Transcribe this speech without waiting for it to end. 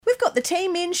got the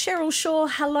team in. Cheryl Shaw,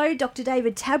 hello. Dr.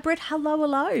 David Tabrett, hello,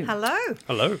 hello. Hello.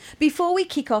 Hello. Before we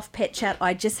kick off Pet Chat,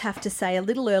 I just have to say a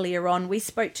little earlier on, we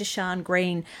spoke to Sian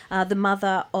Green, the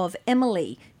mother of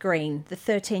Emily Green, the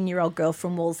 13-year-old girl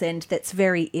from Wallsend that's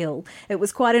very ill. It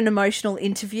was quite an emotional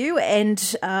interview,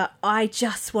 and I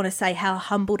just want to say how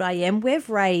humbled I am. We've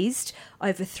raised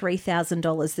over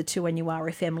 $3,000, the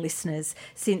 2NURFM listeners,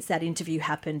 since that interview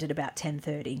happened at about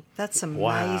 10:30. That's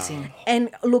amazing. Wow. And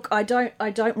look, I don't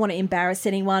want to embarrass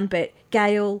anyone, but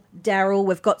Gail, Daryl,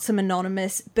 we've got some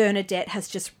anonymous. Bernadette has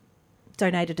just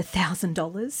donated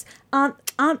 $1,000.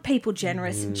 Aren't people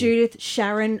generous? Judith,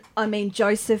 Sharon,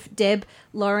 Joseph, Deb,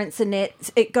 Lawrence,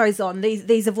 Annette, it goes on.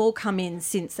 These have all come in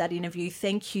since that interview.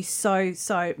 Thank you so,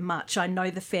 so much. I know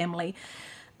the family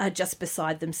are just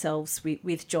beside themselves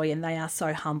with joy, and they are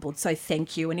so humbled. So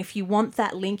thank you. And if you want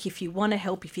that link, if you want to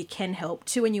help, if you can help,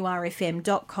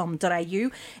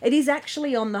 2NURFM.com.au. It is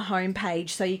actually on the homepage,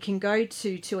 so you can go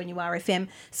to 2NURFM,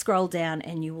 scroll down,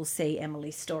 and you will see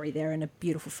Emily's story there and a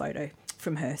beautiful photo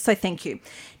from her. So thank you.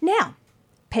 Now,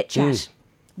 Pet Chat.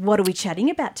 What are we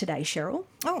chatting about today, Cheryl?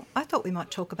 Oh, I thought we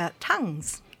might talk about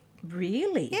tongues.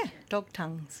 Really? Yeah, dog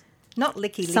tongues. Not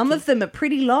licky. Some of them are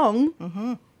pretty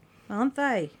long, aren't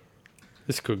they?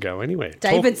 This could go anywhere.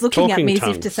 David's looking at me as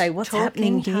tongues. if to say, what's Talking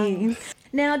happening here? tongues.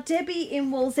 Now, Debbie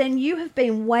in Wallsend, you have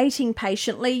been waiting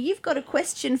patiently. You've got a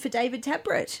question for David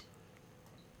Tabrett.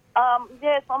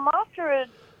 Yes, I'm after a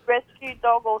rescue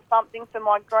dog or something for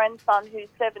my grandson who's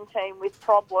 17 with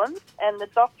problems, and the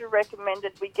doctor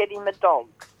recommended we get him a dog.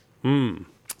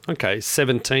 Okay,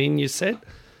 17 you said?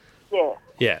 Yeah.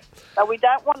 Yeah. So we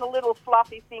don't want a little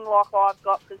fluffy thing like I've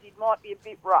got because he might be a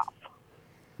bit rough.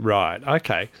 Right,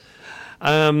 okay.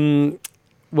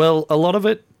 Well, a lot of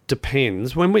it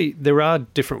depends. There are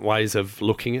different ways of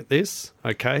looking at this,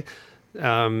 okay?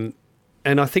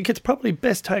 And I think it's probably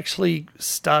best to actually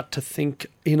start to think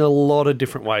in a lot of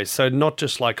different ways. So not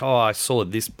just like, oh, I saw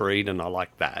this breed and I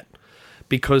like that.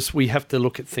 Because we have to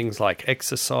look at things like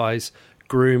exercise,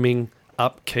 grooming,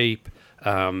 upkeep,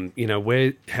 how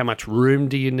much room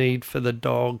do you need for the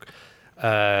dog,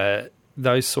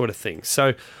 those sort of things.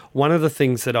 So one of the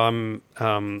things that I'm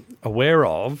aware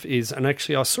of is, and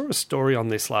actually I saw a story on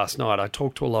this last night. I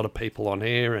talked to a lot of people on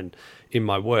air and in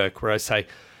my work where I say,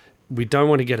 we don't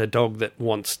want to get a dog that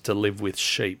wants to live with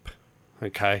sheep,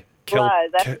 okay? No,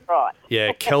 that's right.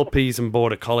 Yeah, Kelpies and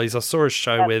Border Collies. I saw a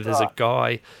show where there's right. a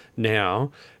guy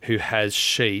now who has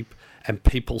sheep and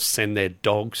people send their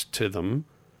dogs to them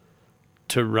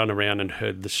to run around and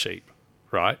herd the sheep,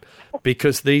 right?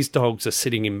 Because these dogs are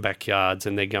sitting in backyards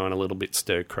and they're going a little bit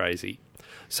stir crazy.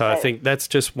 So I think that's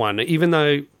just one, even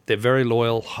though they're very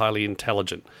loyal, highly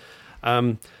intelligent.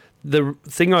 The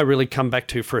thing I really come back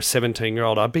to for a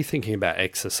 17-year-old, I'd be thinking about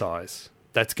exercise.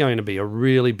 That's going to be a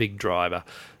really big driver.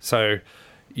 So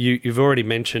you've already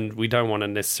mentioned we don't want to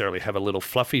necessarily have a little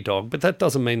fluffy dog, but that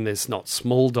doesn't mean there's not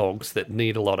small dogs that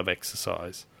need a lot of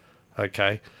exercise,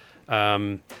 okay?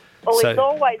 Well, he's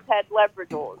always had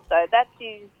Labradors, so that's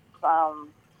his...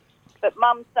 but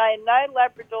Mum's saying no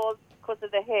Labradors because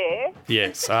of the hair.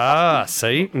 Yes.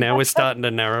 See, now we're starting to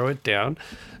narrow it down.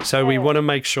 So we want to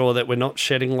make sure that we're not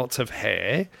shedding lots of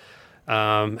hair.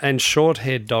 And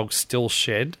short-haired dogs still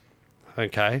shed,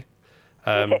 okay?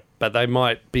 But they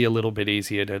might be a little bit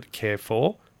easier to care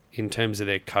for in terms of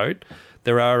their coat.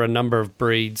 There are a number of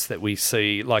breeds that we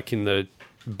see, like in the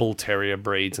bull terrier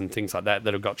breeds and things like that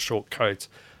have got short coats.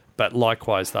 But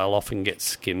likewise, they'll often get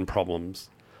skin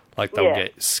problems. Like they'll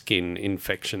get skin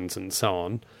infections and so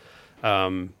on.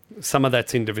 Some of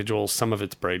that's individual, some of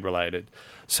it's breed related.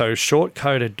 So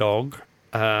short-coated dog,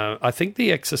 I think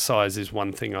the exercise is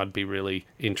one thing I'd be really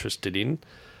interested in.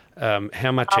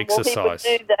 How much exercise? Well,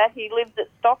 he would do that. He lives at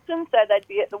Stockton, so they'd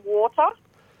be at the water.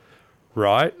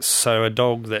 Right. So a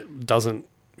dog that doesn't,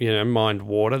 mind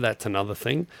water, that's another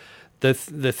thing. The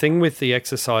thing with the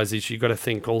exercise is you've got to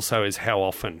think also is how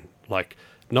often. Like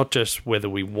not just whether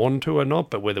we want to or not,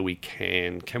 but whether we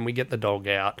can. Can we get the dog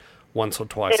out once or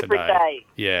twice every a day? Every day.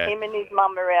 Yeah. Him and his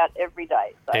mum are out every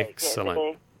day. So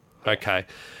excellent. Okay.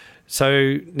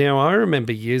 So now I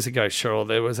remember years ago, Cheryl,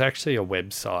 there was actually a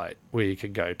website where you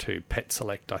could go to, Pet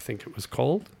Select, I think it was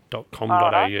called,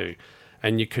 .com.au,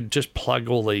 and you could just plug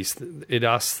all these, it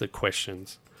asks the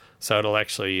questions. So it'll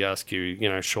actually ask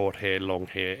you, short hair, long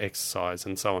hair, exercise,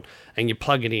 and so on. And you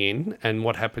plug it in, and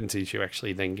what happens is you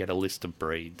actually then get a list of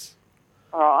breeds.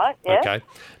 All right, yeah. Okay.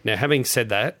 Now, having said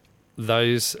that,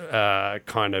 those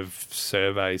kind of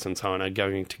surveys and so on are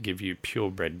going to give you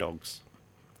purebred dogs.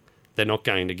 They're not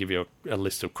going to give you a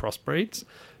list of crossbreeds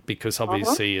because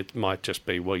obviously it might just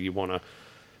be, well, you want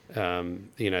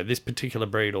to, this particular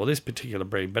breed or this particular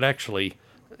breed. But actually,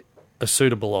 a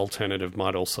suitable alternative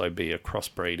might also be a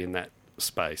crossbreed in that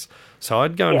space. So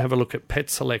I'd go and have a look at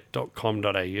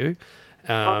petselect.com.au.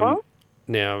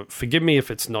 Now, forgive me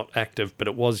if it's not active, but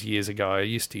it was years ago. I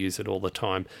used to use it all the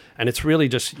time. And it's really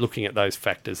just looking at those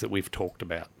factors that we've talked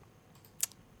about.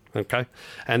 Okay?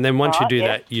 And then once you do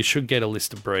that, you should get a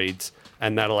list of breeds,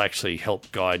 and that'll actually help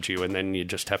guide you. And then you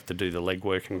just have to do the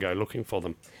legwork and go looking for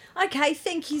them. Okay,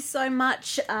 thank you so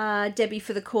much, Debbie,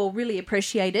 for the call. Really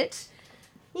appreciate it.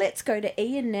 Let's go to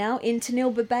Ian now in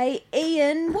Tanilba Bay.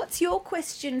 Ian, what's your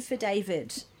question for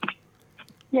David?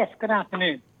 Yes, good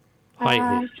afternoon. Hi,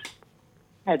 Ian.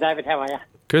 Hey, David, how are you?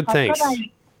 Good, thanks.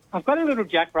 I've got a little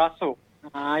Jack Russell.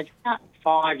 He's about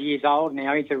 5 years old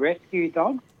now. He's a rescue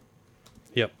dog.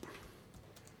 Yep.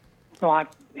 Like,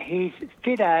 he's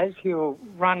fit as he'll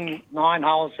run 9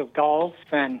 holes of golf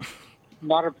and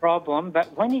not a problem.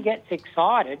 But when he gets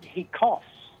excited, he coughs.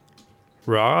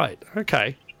 Right.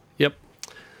 Okay. Yep.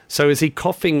 So is he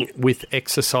coughing with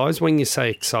exercise? When you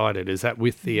say excited, is that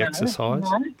with the exercise?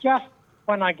 No, just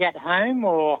when I get home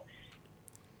or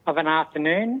of an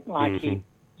afternoon, like he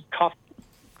coughs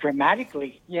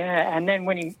dramatically. Yeah, and then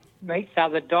when he meets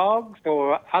other dogs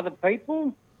or other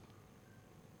people.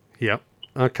 Yep.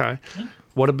 Okay.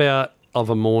 What about of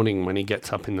a morning when he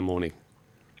gets up in the morning?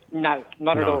 No,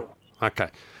 not at all. Okay.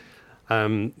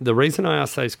 The reason I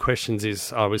asked those questions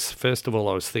is I was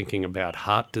thinking about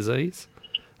heart disease,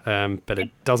 but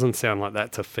it doesn't sound like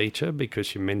that's a feature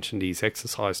because you mentioned his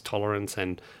exercise tolerance,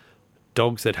 and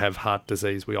dogs that have heart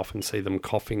disease, we often see them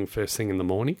coughing first thing in the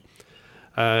morning.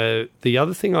 The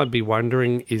other thing I'd be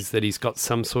wondering is that he's got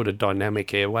some sort of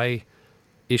dynamic airway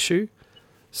issue.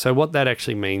 So what that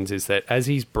actually means is that as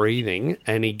he's breathing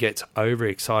and he gets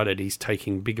overexcited, he's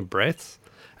taking bigger breaths,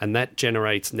 and that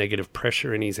generates negative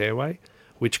pressure in his airway,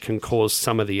 which can cause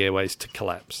some of the airways to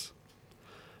collapse.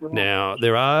 Right. Now,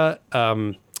 there are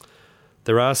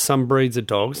some breeds of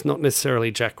dogs, not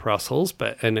necessarily Jack Russells,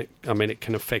 but it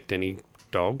can affect any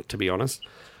dog, to be honest,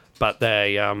 but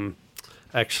they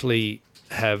actually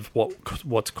have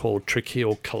what's called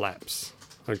tracheal collapse.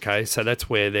 Okay, so that's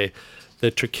where the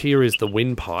trachea is the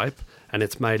windpipe, and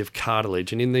it's made of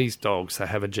cartilage. And in these dogs, they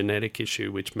have a genetic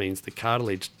issue, which means the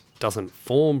cartilage doesn't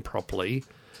form properly,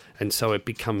 and so it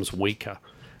becomes weaker.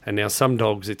 And now some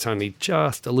dogs, it's only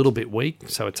just a little bit weak,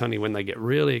 so it's only when they get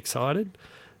really excited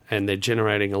and they're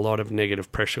generating a lot of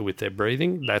negative pressure with their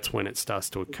breathing, that's when it starts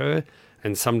to occur.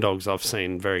 And some dogs I've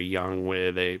seen very young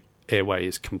where their airway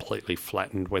is completely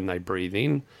flattened when they breathe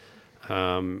in.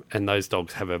 And those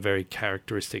dogs have a very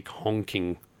characteristic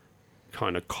honking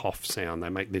kind of cough sound. They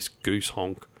make this goose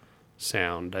honk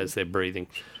sound as they're breathing.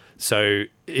 So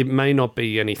it may not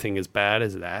be anything as bad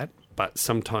as that, but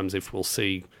sometimes if we'll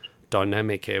see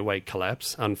dynamic airway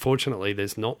collapse, unfortunately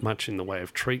there's not much in the way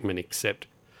of treatment except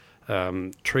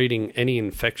treating any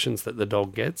infections that the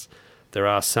dog gets. There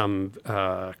are some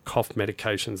cough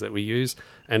medications that we use,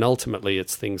 and ultimately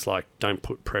it's things like don't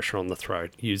put pressure on the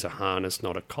throat, use a harness,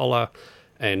 not a collar,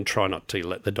 and try not to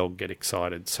let the dog get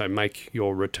excited. So make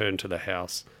your return to the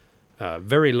house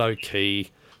very low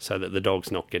key so that the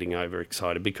dog's not getting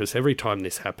overexcited, because every time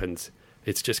this happens,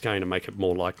 it's just going to make it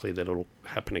more likely that it'll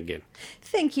happen again.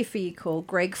 Thank you for your call,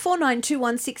 Greg.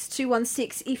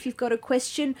 49216216 if you've got a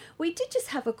question. We did just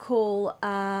have a call,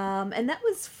 and that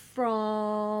was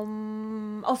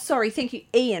from... Oh, sorry, thank you,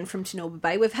 Ian from Tanilba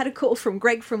Bay. We've had a call from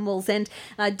Greg from Wallsend.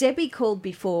 Debbie called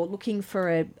before looking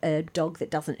for a dog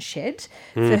that doesn't shed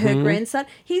for her grandson.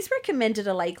 He's recommended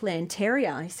a Lakeland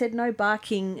Terrier. He said no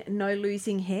barking, no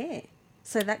losing hair.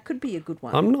 So that could be a good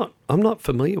one. I'm not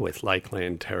familiar with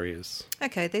Lakeland Terriers.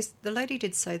 Okay, the lady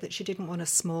did say that she didn't want a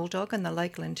small dog, and the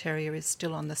Lakeland Terrier is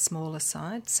still on the smaller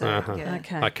side. So yeah.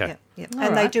 Okay. Yeah.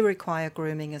 And they do require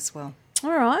grooming as well.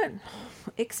 All right.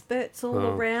 Experts all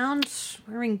around.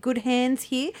 We're in good hands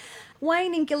here.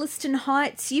 Wayne in Gilliston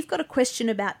Heights, you've got a question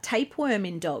about tapeworm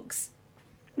in dogs.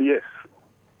 Yes.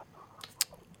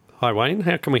 Hi, Wayne.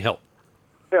 How can we help?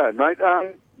 Yeah, mate.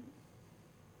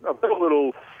 I've got a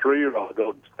little 3-year-old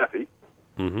dog, Staffy,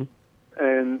 and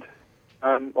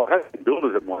I had some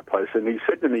builders at my place, and he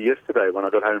said to me yesterday when I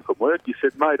got home from work, he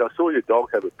said, mate, I saw your dog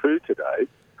have a poo today,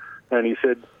 and he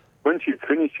said, when she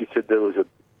finished, he said there was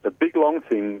a big long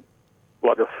thing,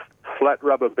 like a flat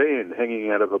rubber band hanging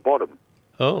out of the bottom.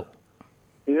 Oh.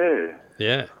 Yeah.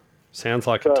 Yeah. Sounds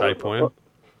like a tapeworm.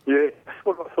 Yeah, that's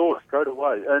what I thought straight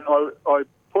away. And I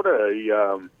put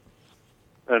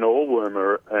an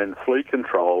oilwormer and flea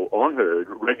control on her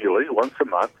regularly, once a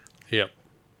month. Yep.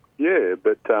 Yeah,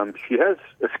 but she has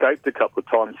escaped a couple of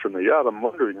times from the yard. I'm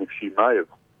wondering if she may have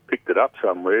picked it up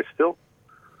somewhere still.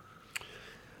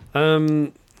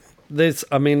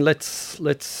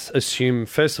 let's assume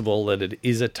first of all that it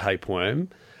is a tapeworm.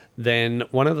 Then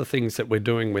one of the things that we're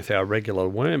doing with our regular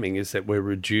worming is that we're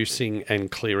reducing and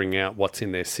clearing out what's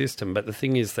in their system. But the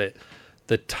thing is that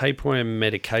the tapeworm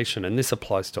medication, and this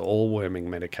applies to all worming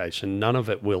medication, none of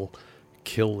it will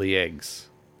kill the eggs.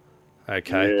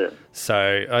 Okay? Yeah.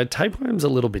 So tapeworm's a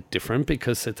little bit different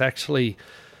because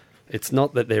it's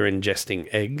not that they're ingesting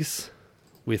eggs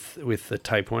with the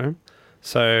tapeworm.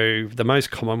 So the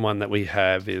most common one that we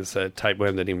have is a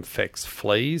tapeworm that infects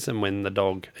fleas, and when the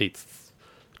dog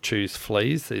chews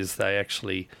fleas, is they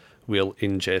actually will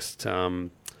ingest,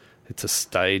 it's a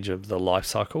stage of the life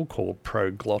cycle called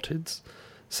proglottids.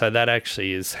 So that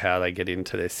actually is how they get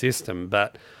into their system.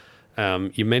 But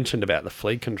you mentioned about the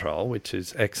flea control, which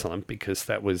is excellent because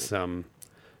that was, the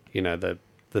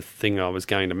thing I was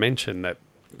going to mention,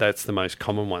 that's the most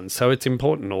common one. So it's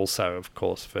important also, of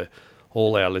course, for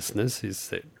all our listeners is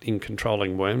that in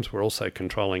controlling worms, we're also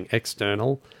controlling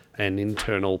external and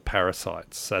internal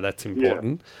parasites. So that's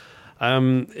important.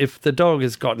 Yeah. If the dog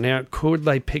has gotten out, could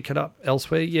they pick it up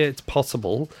elsewhere? Yeah, it's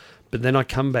possible. But then I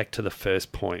come back to the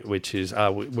first point, which is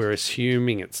we're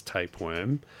assuming it's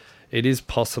tapeworm. It is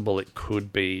possible it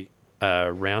could be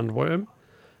a roundworm.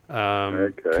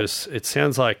 Because it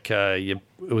sounds like it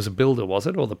was a builder, was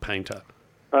it, or the painter?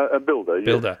 A builder, yeah.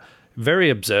 Builder. Very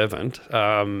observant.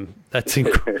 That's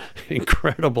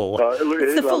incredible.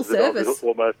 It's the full service.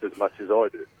 Almost as much as I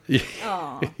do.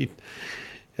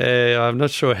 I'm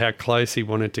not sure how close he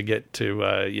wanted to get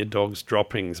to your dog's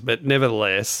droppings, but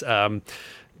nevertheless, the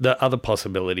other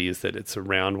possibility is that it's a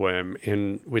roundworm,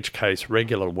 in which case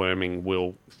regular worming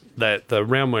the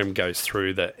roundworm goes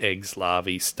through the eggs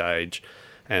larvae stage,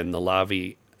 and the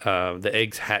larvae, the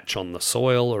eggs hatch on the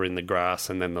soil or in the grass,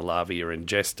 and then the larvae are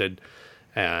ingested.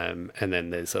 And then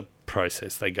there's a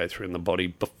process they go through in the body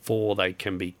before they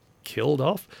can be killed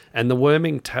off. And the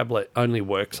worming tablet only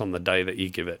works on the day that you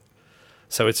give it.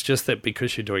 So it's just that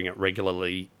because you're doing it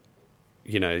regularly,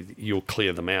 you'll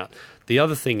clear them out. The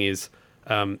other thing is,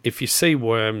 if you see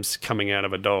worms coming out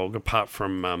of a dog, apart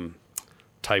from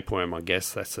tapeworm, I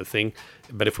guess that's the thing.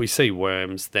 But if we see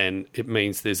worms, then it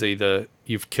means there's either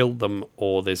you've killed them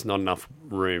or there's not enough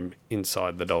room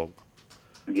inside the dog.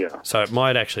 Yeah. So it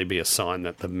might actually be a sign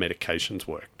that the medication's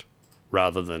worked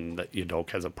rather than that your dog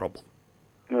has a problem.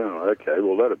 Oh, okay.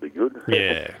 Well, that'd be good.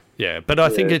 Yeah. But I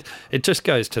think it just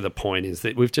goes to the point is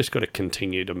that we've just got to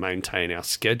continue to maintain our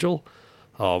schedule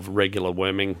of regular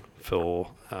worming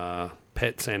for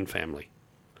pets and family.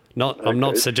 I'm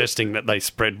not suggesting that they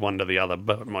spread one to the other,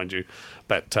 but mind you,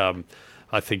 but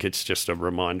I think it's just a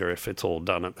reminder if it's all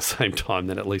done at the same time,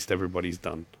 then at least everybody's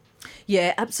done.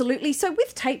 Yeah, absolutely. So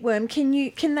with tapeworm, can they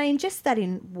ingest that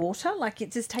in water? Like,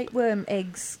 does tapeworm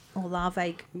eggs or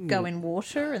larvae go in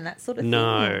water and that sort of thing?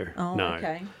 No.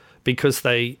 Okay. Because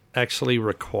they actually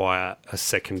require a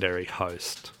secondary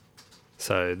host.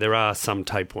 So there are some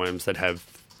tapeworms that have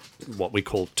what we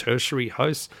call tertiary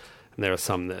hosts, and there are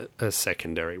some that are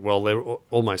secondary. Well, they're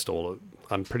almost all.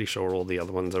 I'm pretty sure all the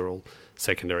other ones are all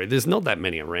secondary. There's not that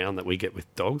many around that we get with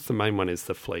dogs. The main one is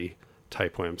the flea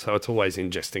tapeworm, so it's always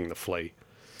ingesting the flea.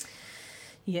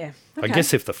 Yeah. Okay. I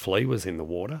guess if the flea was in the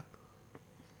water.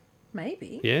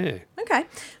 Maybe. Yeah. Okay.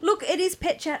 Look, it is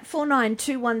Pet Chat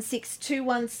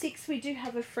 49216216. We do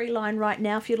have a free line right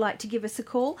now if you'd like to give us a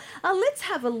call. Let's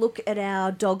have a look at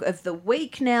our dog of the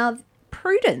week. Now,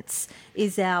 Prudence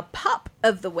is our pup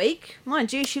of the week.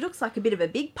 Mind you, she looks like a bit of a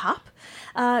big pup.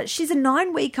 She's a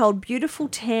 9-week-old beautiful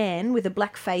tan with a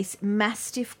black face,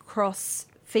 Mastiff cross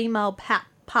female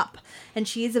pup, and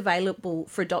she is available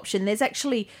for adoption. There's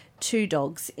actually 2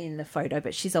 dogs in the photo,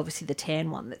 but she's obviously the tan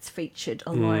one that's featured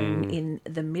alone in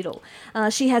the middle.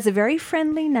 She has a very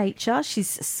friendly nature.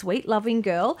 She's a sweet, loving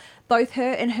girl. Both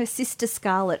her and her sister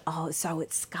Scarlett, so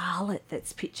it's Scarlett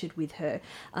that's pictured with her,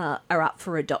 are up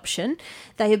for adoption.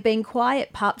 They have been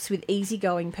quiet pups with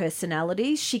easygoing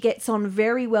personalities. She gets on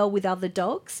very well with other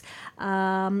dogs,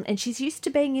 and she's used to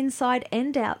being inside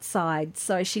and outside,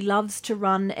 so she loves to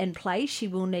run and play. She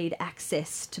will need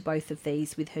access to both of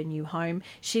these with her new home.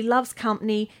 She loves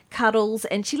company, cuddles,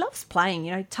 and she loves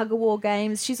playing, tug-of-war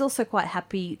games. She's also quite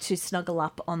happy to snuggle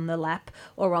up on the lap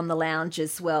or on the lounge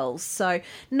as well. So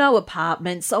no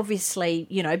apartments, obviously,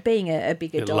 being a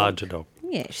bigger dog. Larger dog.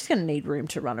 Yeah, she's going to need room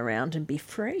to run around and be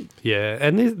free. Yeah,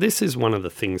 and this is one of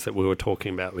the things that we were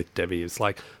talking about with Debbie is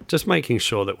like just making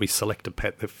sure that we select a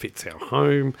pet that fits our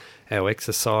home, our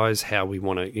exercise, how we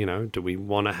want to, do we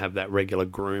want to have that regular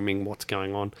grooming, what's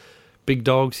going on. Big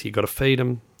dogs, you got to feed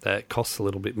them. That costs a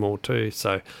little bit more too.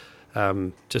 So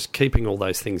just keeping all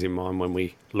those things in mind when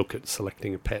we look at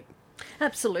selecting a pet.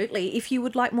 Absolutely. If you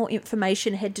would like more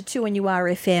information, head to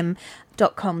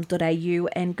 2NURFM.com.au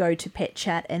and go to Pet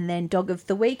Chat and then Dog of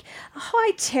the Week.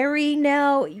 Hi, Terry.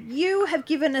 Now, you have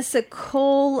given us a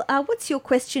call. What's your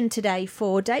question today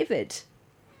for David?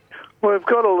 We've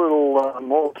got a little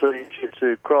Maltese Shih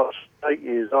Tzu cross, 8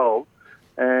 years old,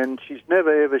 and she's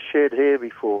never ever shed hair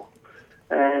before.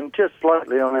 And just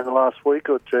lately, in the last week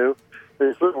or two,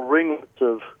 there's little ringlets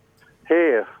of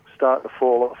hair start to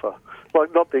fall off her.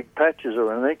 Like not big patches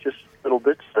or anything, just little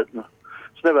bits.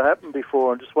 It's never happened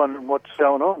before. I'm just wondering what's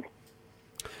going on.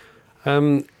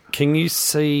 Can you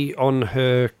see on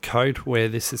her coat where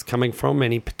this is coming from?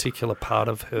 Any particular part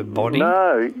of her body?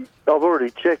 No, I've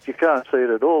already checked. You can't see it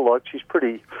at all. Like, she's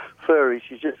pretty furry.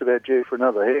 She's just about due for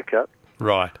another haircut.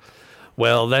 Right.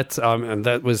 Well, that's and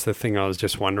that was the thing I was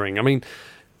just wondering. I mean,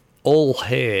 all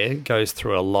hair goes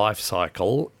through a life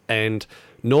cycle, and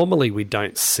normally we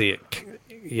don't see it,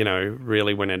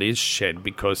 really when it is shed,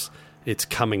 because it's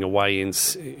coming away on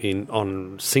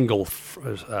single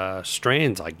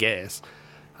strands, I guess.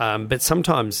 But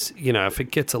sometimes, if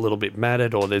it gets a little bit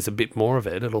matted or there's a bit more of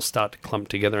it, it'll start to clump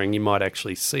together and you might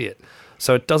actually see it.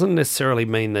 So it doesn't necessarily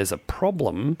mean there's a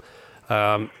problem,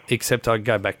 except I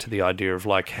go back to the idea of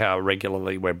like how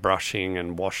regularly we're brushing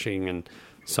and washing and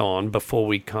so on before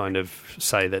we kind of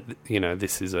say that,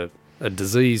 this is a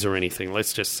disease or anything.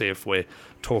 Let's just see if we're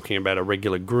talking about a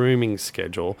regular grooming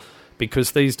schedule. Because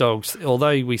these dogs,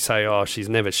 although we say, she's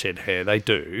never shed hair, they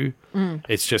do.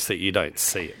 It's just that you don't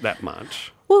see it that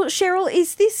much. Well, Cheryl,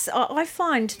 is this... I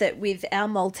find that with our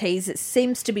Maltese, it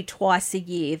seems to be twice a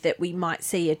year that we might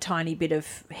see a tiny bit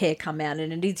of hair come out,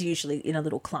 and it is usually in a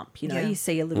little clump, you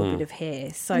see a little bit of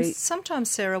hair. So and sometimes,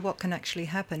 Sarah, what can actually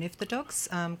happen, if the dog's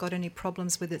got any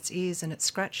problems with its ears and it's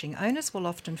scratching, owners will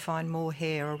often find more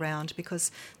hair around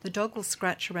because the dog will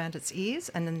scratch around its ears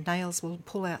and the nails will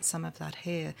pull out some of that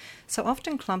hair. So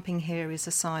often clumping hair is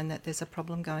a sign that there's a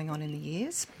problem going on in the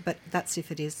ears, but that's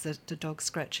if it is the dog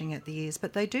scratching at the ears.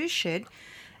 But they do shed,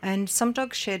 and some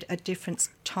dogs shed at different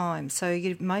times. So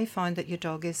you may find that your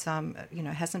dog is,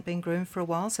 hasn't been groomed for a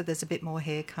while, so there's a bit more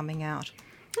hair coming out.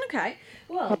 Okay,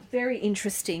 well, very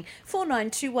interesting.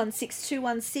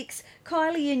 49216216.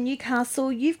 Kylie in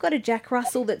Newcastle, you've got a Jack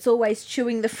Russell that's always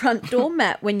chewing the front door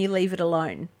mat when you leave it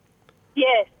alone.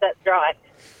 Yes, that's right.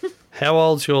 How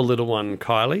old's your little one,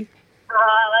 Kylie?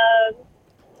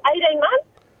 18 months.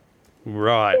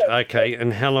 Right, okay.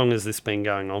 And how long has this been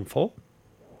going on for?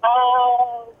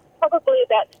 Probably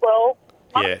about 12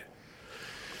 months. Yeah.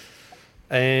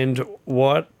 And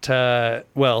what, 2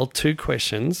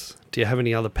 questions. Do you have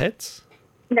any other pets?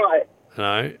 No.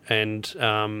 No.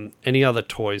 And any other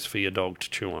toys for your dog to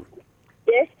chew on?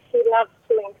 Yes, she loves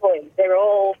chewing toys. They're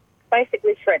all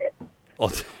basically shredded.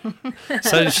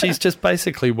 So she's just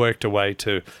basically worked her way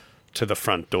to the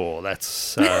front door.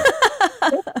 That's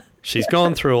she's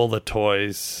gone through all the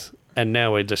toys, and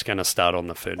now we're just going to start on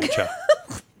the furniture.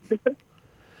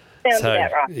 Sounds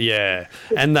about right. Yeah,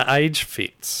 and the age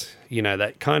fits,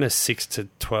 that kind of 6 to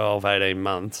 12, 18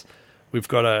 months. We've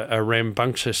got a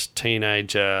rambunctious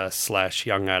teenager /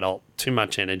 young adult, too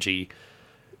much energy.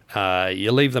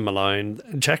 You leave them alone.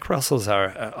 Jack Russells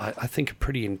are, I think, a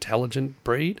pretty intelligent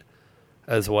breed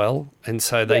as well, and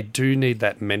so they do need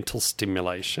that mental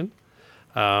stimulation.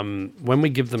 When we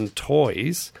give them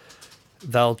toys,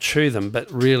 they'll chew them,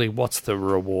 but really, what's the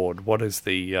reward? What is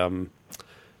the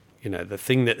the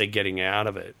thing that they're getting out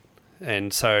of it?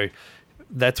 And so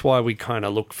that's why we kind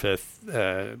of look for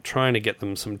trying to get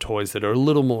them some toys that are a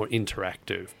little more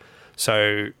interactive.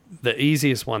 So the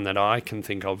easiest one that I can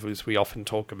think of, as we often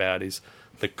talk about, is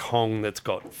the Kong that's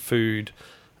got food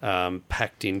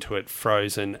packed into it,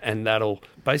 frozen, and that'll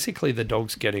basically the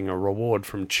dog's getting a reward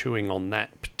from chewing on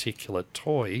that particular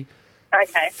toy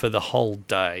for the whole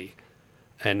day.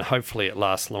 And hopefully it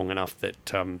lasts long enough that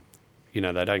they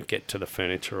don't get to the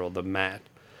furniture or the mat.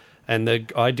 And the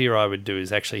idea I would do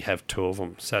is actually have 2 of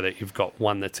them, so that you've got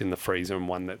one that's in the freezer and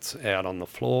one that's out on the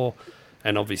floor.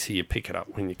 And obviously you pick it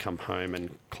up when you come home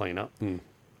and clean up and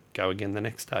go again the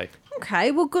next day.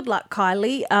 Okay, well, good luck,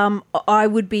 Kylie. I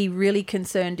would be really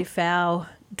concerned if our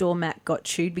doormat got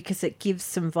chewed, because it gives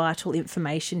some vital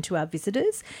information to our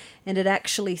visitors, and it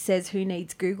actually says, who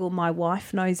needs Google? My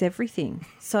wife knows everything.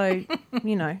 So,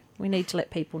 we need to let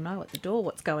people know at the door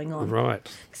what's going on. Right.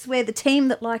 Because we're the team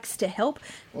that likes to help.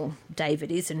 Well,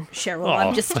 David is, and Cheryl,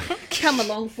 I'm just come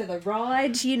along for the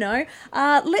ride,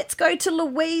 Let's go to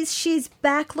Louise. She's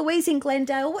back. Louise in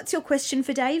Glendale, what's your question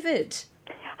for David?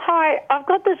 Hi, I've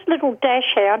got this little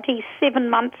dash hound. He's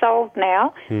 7 months old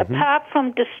now. Mm-hmm. Apart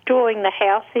from destroying the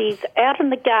house, he's out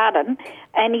in the garden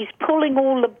and he's pulling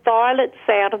all the violets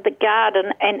out of the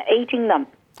garden and eating them.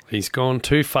 He's gone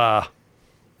too far.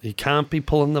 He can't be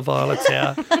pulling the violets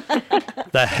out.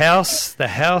 The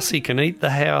house, he can eat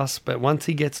the house, but once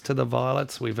he gets to the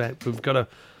violets, we've got to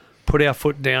put our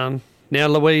foot down. Now,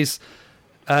 Louise,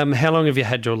 how long have you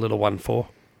had your little one for?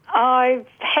 I've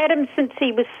had him since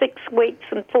he was 6 weeks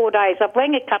and 4 days. I've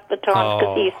rang a couple of times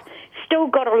because he's still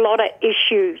got a lot of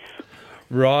issues.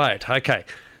 Right, okay.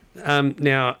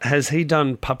 Now, has he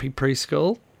done puppy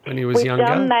preschool when he was younger?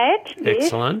 We've done that, yes.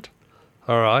 Excellent.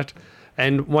 All right.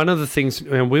 And one of the things,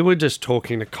 and we were just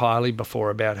talking to Kylie before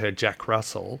about her Jack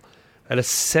Russell, and a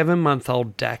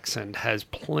 7-month-old Dachshund has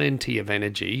plenty of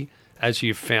energy, as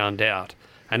you've found out.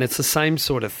 And it's the same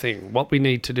sort of thing. What we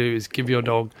need to do is give your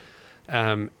dog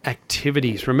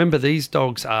activities. Remember, these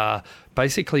dogs are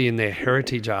basically in their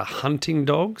heritage are hunting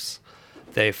dogs.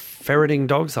 They're ferreting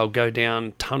dogs. They'll go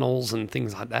down tunnels and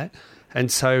things like that. And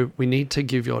so we need to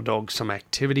give your dog some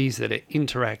activities that are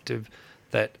interactive,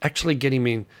 that actually get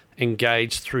him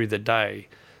engaged through the day.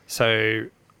 So,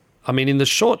 I mean, in the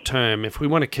short term, if we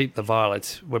want to keep the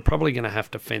violets, we're probably going to have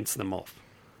to fence them off.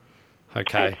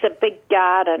 Okay. It's a big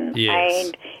garden. Yes.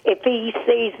 And if he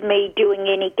sees me doing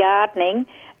any gardening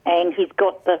and he's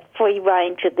got the free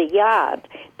range of the yard,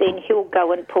 then he'll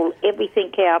go and pull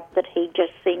everything out that he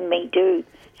just seen me do.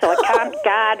 So I can't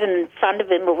garden in front of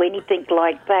him or anything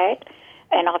like that.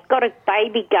 And I've got a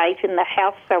baby gate in the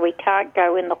house so he can't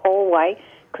go in the hallway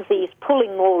because he's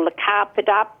pulling all the carpet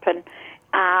up, and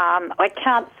I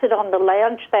can't sit on the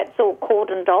lounge. That's all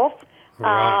cordoned off.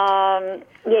 Right.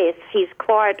 Yes, he's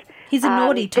quite... He's a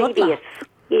naughty toddler. devious.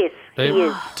 Yes, he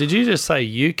is. Did you just say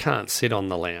you can't sit on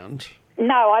the lounge?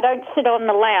 No, I don't sit on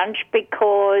the lounge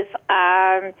because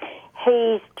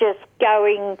he's just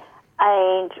going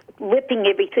and ripping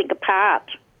everything apart.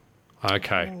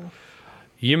 Okay.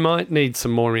 You might need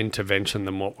some more intervention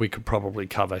than what we could probably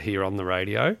cover here on the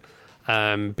radio,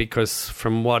 because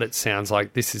from what it sounds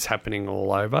like, this is happening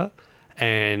all over.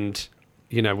 And,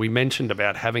 you know, we mentioned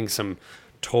about having some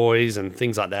toys and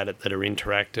things like that are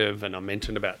interactive, and I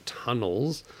mentioned about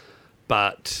tunnels,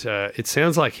 but it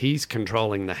sounds like he's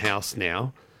controlling the house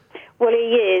now. Well,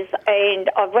 he is,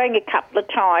 and I've rang a couple of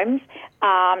times.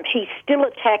 He's still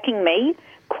attacking me,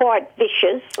 quite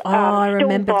vicious, I still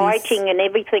remember biting this. and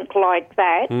everything like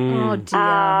that. Oh, dear.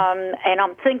 And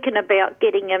I'm thinking about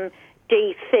getting him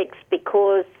D6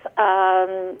 because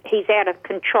he's out of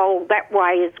control that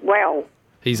way as well.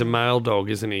 He's a male dog,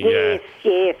 isn't he? Yes,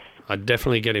 yes. I'd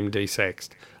definitely get him desexed.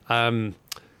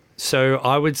 So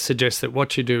I would suggest that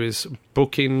what you do is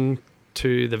book in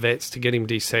to the vets to get him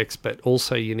desexed, but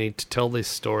also you need to tell this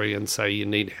story and say you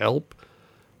need help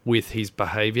with his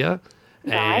behaviour.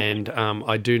 Right. And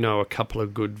I do know a couple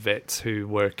of good vets who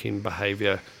work in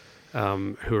behaviour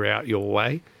who are out your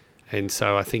way. And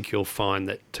so I think you'll find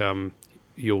that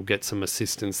you'll get some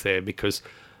assistance there because,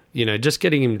 you know, just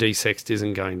getting him desexed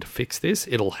isn't going to fix this.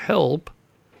 It'll help,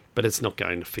 but it's not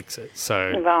going to fix it.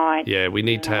 So, Right. yeah, we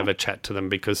need to have a chat to them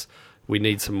because we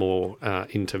need some more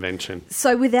intervention.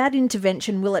 So without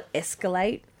intervention, will it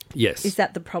escalate? Yes. Is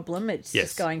that the problem? It's Yes.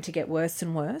 just going to get worse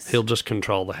and worse? He'll just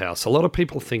control the house. A lot of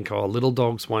people think, oh, little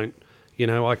dogs won't, you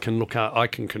know, I can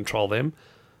control them.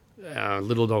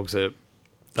 Little dogs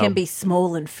Can be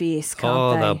small and fierce,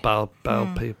 can't they? they'll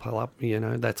bail people up, you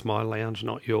know, that's my lounge,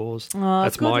 not yours. Oh,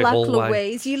 that's good my luck, hallway.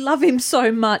 Louise. You love him so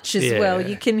much as well. Yeah.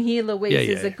 You can hear Louise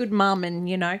is Yeah. a good mum and,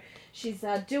 you know, she's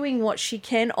doing what she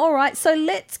can. All right, so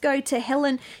let's go to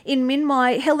Helen in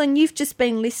Minmai. Helen, you've just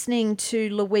been listening to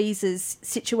Louise's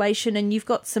situation and you've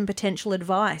got some potential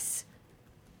advice.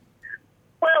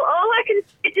 Well, all I can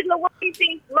say to Louise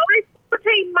is my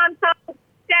 14-month-old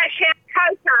Dachshund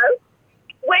Coco,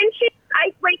 when she's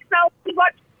 8 weeks old, we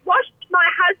watched my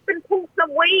husband pull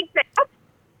some weeds out.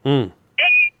 And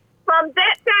from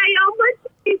that day onwards,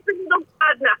 he's a little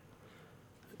gardener.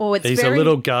 Oh, it's He's very... a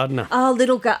little gardener. Oh,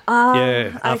 little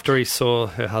Yeah, after he saw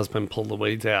her husband pull the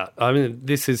weeds out. I mean,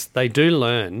 they do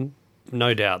learn,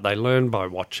 no doubt. They learn by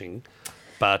watching.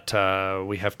 But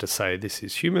we have to say this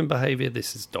is human behaviour,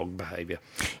 this is dog behaviour.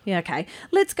 Yeah, okay.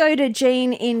 Let's go to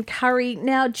Jean in Curry.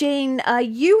 Now, Jean,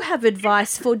 you have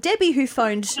advice for Debbie who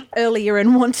phoned earlier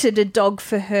and wanted a dog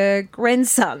for her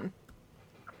grandson.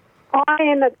 I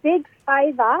am a big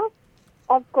favour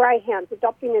of greyhounds,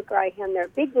 adopting a greyhound. They're a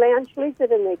big lounge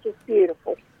lizard and they're just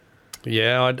beautiful.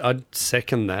 Yeah, I'd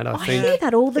second that. I think hear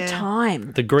that all the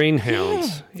time. the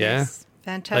greenhounds, Yes.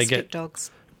 Fantastic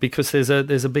dogs. Because there's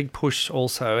a big push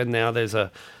also, and now there's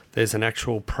an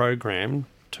actual program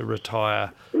to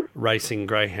retire racing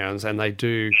greyhounds, and they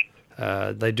do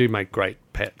make great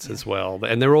pets as well,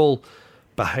 and they're all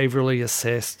behaviourally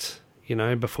assessed.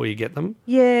 before you get them.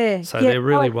 Yeah. So yeah. they're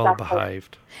really well exactly.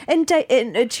 behaved. And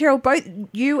Cheryl, both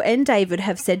you and David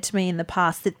have said to me in the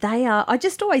past that they are, I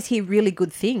just always hear really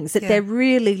good things, that they're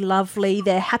really lovely,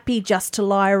 they're happy just to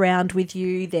lie around with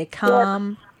you, they're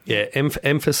calm. Yeah,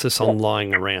 emphasis on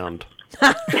lying around.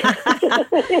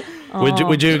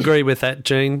 Would you agree with that,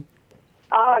 Jean?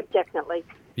 Oh, definitely.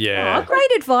 Yeah. Oh,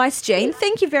 great advice, Jean.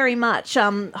 Thank you very much.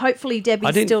 Hopefully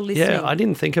Debbie's still listening. Yeah, I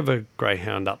didn't think of a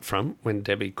greyhound up front when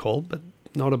Debbie called, but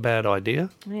not a bad idea.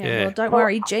 Yeah. Well, don't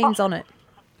worry, Jean's on it.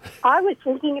 I was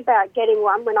thinking about getting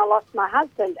one when I lost my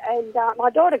husband, and my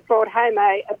daughter brought home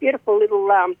a beautiful little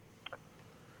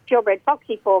purebred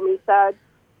foxy for me, so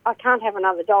I can't have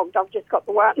another dog. I've just got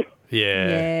the one.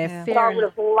 Yeah. But I would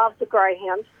have loved a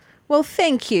greyhound. Well,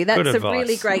 thank you. That's Good a advice.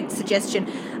 really great suggestion.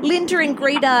 Linda and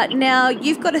Greta, now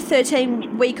you've got a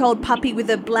 13-week-old puppy with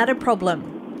a bladder problem.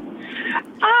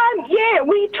 Yeah,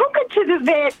 we took her to the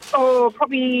vet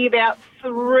probably about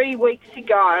 3 weeks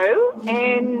ago,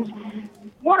 and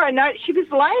what I noticed, she was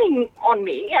laying on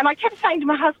me, and I kept saying to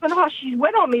my husband, she's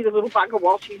wet on me, the little bugger,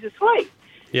 while she's asleep.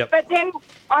 Yep. But then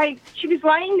she was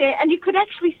laying there, and you could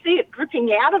actually see it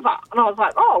dripping out of her, and I was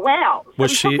like, oh, wow. So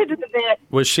Was we took her to the vet.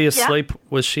 Was she asleep? Yeah.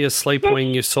 Was she asleep when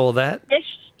you saw that?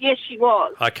 Yes, she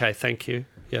was. Okay, thank you.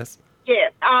 Yes. Yeah.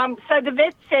 So the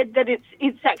vet said that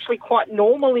it's actually quite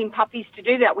normal in puppies to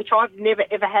do that, which I've never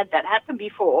ever had that happen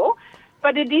before,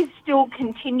 but it is still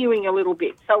continuing a little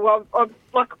bit. So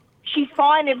she's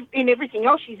fine in everything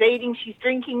else. She's eating, she's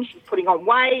drinking, she's putting on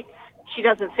weight. She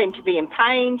doesn't seem to be in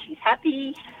pain. She's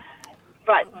happy.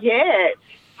 But yeah.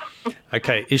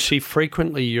 Okay. Is she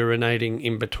frequently urinating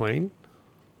in between?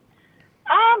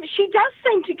 She does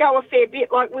seem to go a fair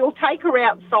bit. Like, we'll take her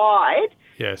outside.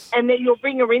 Yes. And then you'll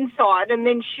bring her inside, and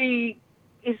then she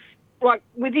is, like,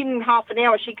 within half an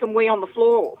hour she can wee on the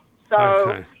floor. So,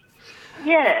 Okay.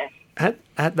 Yeah.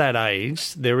 At that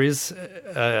age, there is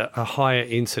a higher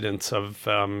incidence of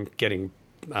getting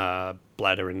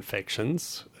bladder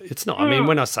infections. It's not, I mean,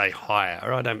 when I say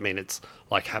higher, I don't mean it's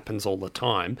like happens all the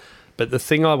time. But the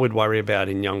thing I would worry about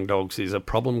in young dogs is a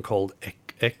problem called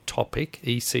ectopic,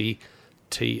 ECTOPIC,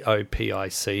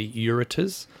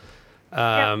 ureters.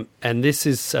 And this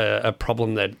is a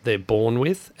problem that they're born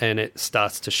with, and it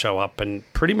starts to show up, and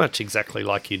pretty much exactly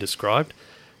like you described.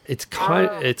 It's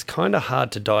kind of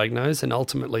hard to diagnose, and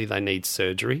ultimately they need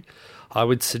surgery. I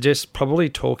would suggest probably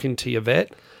talking to your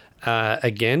vet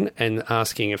again and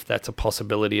asking if that's a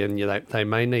possibility, and they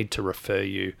may need to refer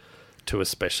you to a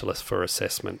specialist for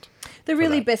assessment. The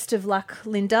really best of luck,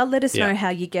 Linda. Let us know how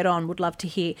you get on. Would love to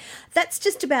hear. That's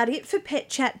just about it for Pet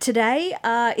Chat today.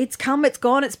 It's come, it's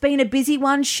gone. It's been a busy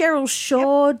one. Cheryl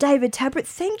Shaw, David Tabrett,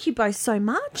 thank you both so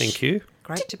much. Thank you.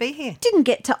 Great to be here. Didn't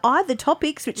get to either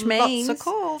topics, which means Lots of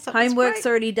calls. That was homework's great.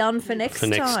 already done for next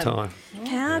time.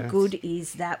 How good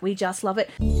is that? We just love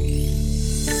it.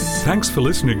 Thanks for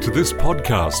listening to this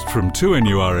podcast from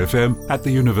 2NURFM at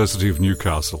the University of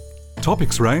Newcastle.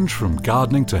 Topics range from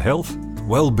gardening to health,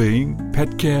 well-being,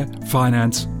 pet care,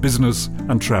 finance, business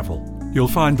and travel. You'll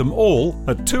find them all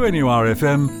at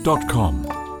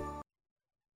 2NURFM.com.